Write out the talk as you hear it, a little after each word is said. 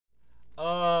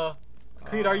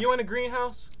Creed, are you in the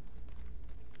greenhouse?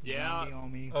 Yeah.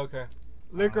 Okay.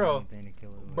 Lickro,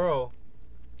 bro.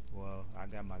 Well, I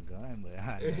got my gun, but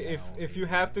if you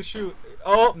have to shoot,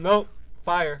 oh no,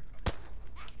 fire.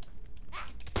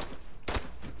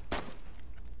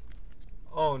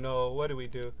 Oh no, what do we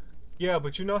do? Yeah,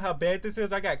 but you know how bad this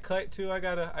is. I got cut too. I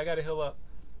gotta heal up.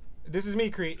 This is me,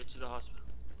 Creed. Go to the hospital.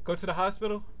 Go to the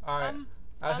hospital. All right,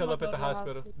 I'll heal up at the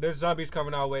hospital. There's zombies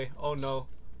coming our way. Oh no,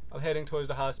 I'm heading towards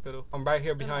the hospital. I'm right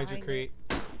here behind you, Creed.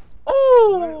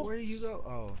 Oh! Where do you go?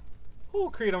 Oh. Oh,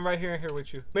 Creed, I'm right here and here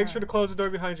with you. Make sure to close the door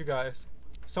behind you guys.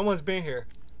 Someone's been here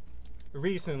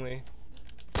recently.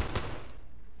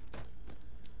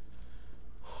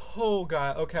 Oh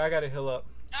God. Okay, I gotta heal up.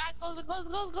 Alright,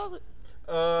 close it.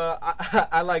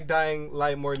 I like Dying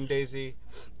Light more than DayZ.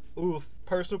 Oof,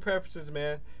 personal preferences,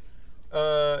 man.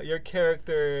 Your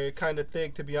character kind of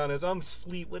thick, to be honest. I'm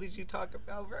asleep. What did you talk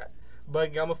about, bro?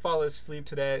 Buggy, I'm gonna fall asleep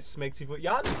to that Smexy food.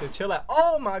 Y'all need to chill out.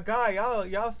 Oh my God,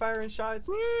 y'all firing shots.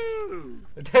 Woo!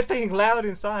 That thing loud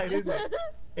inside, isn't it?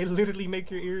 It literally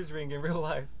make your ears ring in real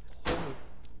life.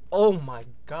 Oh my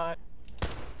God.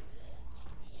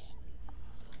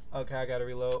 Okay, I gotta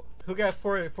reload. Who got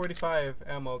 45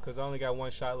 ammo? Cause I only got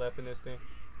one shot left in this thing.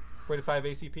 45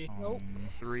 ACP? Nope.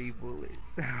 3 bullets.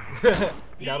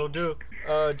 That'll do.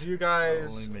 Do you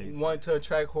guys want to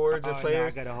attract hordes of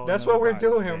players? No, that's what we're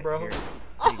doing, bro.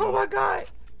 Oh my God,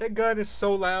 that gun is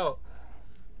so loud.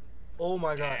 Oh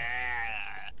my God.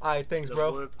 Alright, thanks,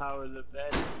 bro. The more power, the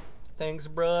better. Thanks,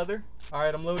 brother.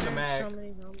 Alright, I'm loading the mag.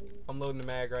 I'm loading the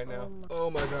mag right now. Oh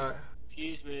my God.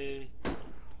 Excuse me.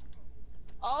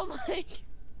 Oh my.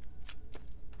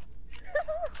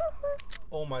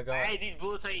 Oh my God. Hey, these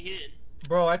bullets ain't hitting.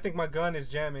 Bro, I think my gun is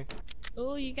jamming.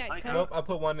 Oh, you got cut. Nope, I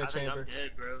put one in the I think chamber. I'm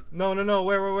dead, bro. No,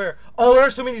 where? Oh,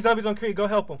 there's so many zombies on Creed. Go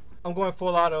help him. I'm going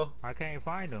full auto. I can't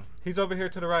find him. He's over here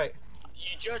to the right.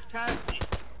 You just passed me.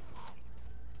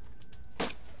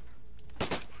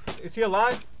 Is he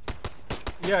alive?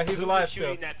 Yeah, he's alive still.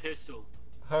 Shooting that pistol.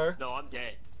 Her? No, I'm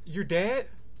dead. You're dead?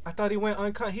 I thought he went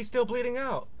uncon. He's still bleeding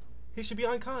out. He should be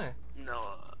uncon. No,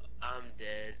 I'm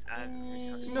dead.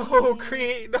 No,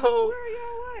 Creed, no. Where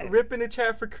y'all at? Rip in the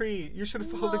chat for Creed. You should have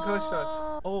followed the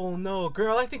gunshots. Oh no,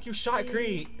 girl, I think you shot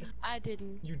Creed. I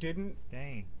didn't. You didn't?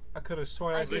 Dang. I could have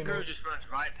sworn I seen Girl her. just runs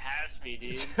right past me,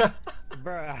 dude.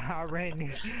 Bro, I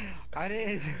ran. I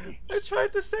didn't. I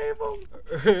tried to save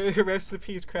him. Rest in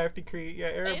peace, Crafty Creed. Yeah,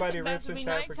 everybody rips in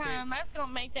chat for Creed. That's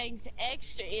gonna make things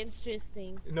extra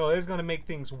interesting. No, it's gonna make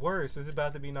things worse. It's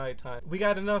about to be nighttime. We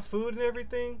got enough food and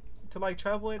everything to like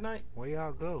travel at night. Where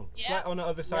y'all go? Flat on the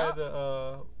other side of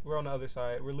the we're on the other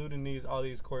side. We're looting all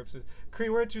these corpses.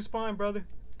 Creed, where'd you spawn, brother?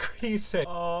 Creed said,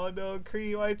 "Oh no,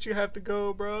 Creed, why'd you have to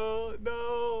go, bro?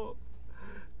 No,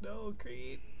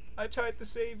 Creed. I tried to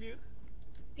save you.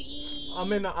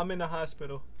 I'm in the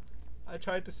hospital. I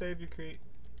tried to save you, Creed.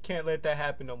 Can't let that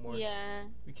happen no more. Yeah.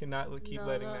 We cannot keep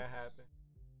letting that happen."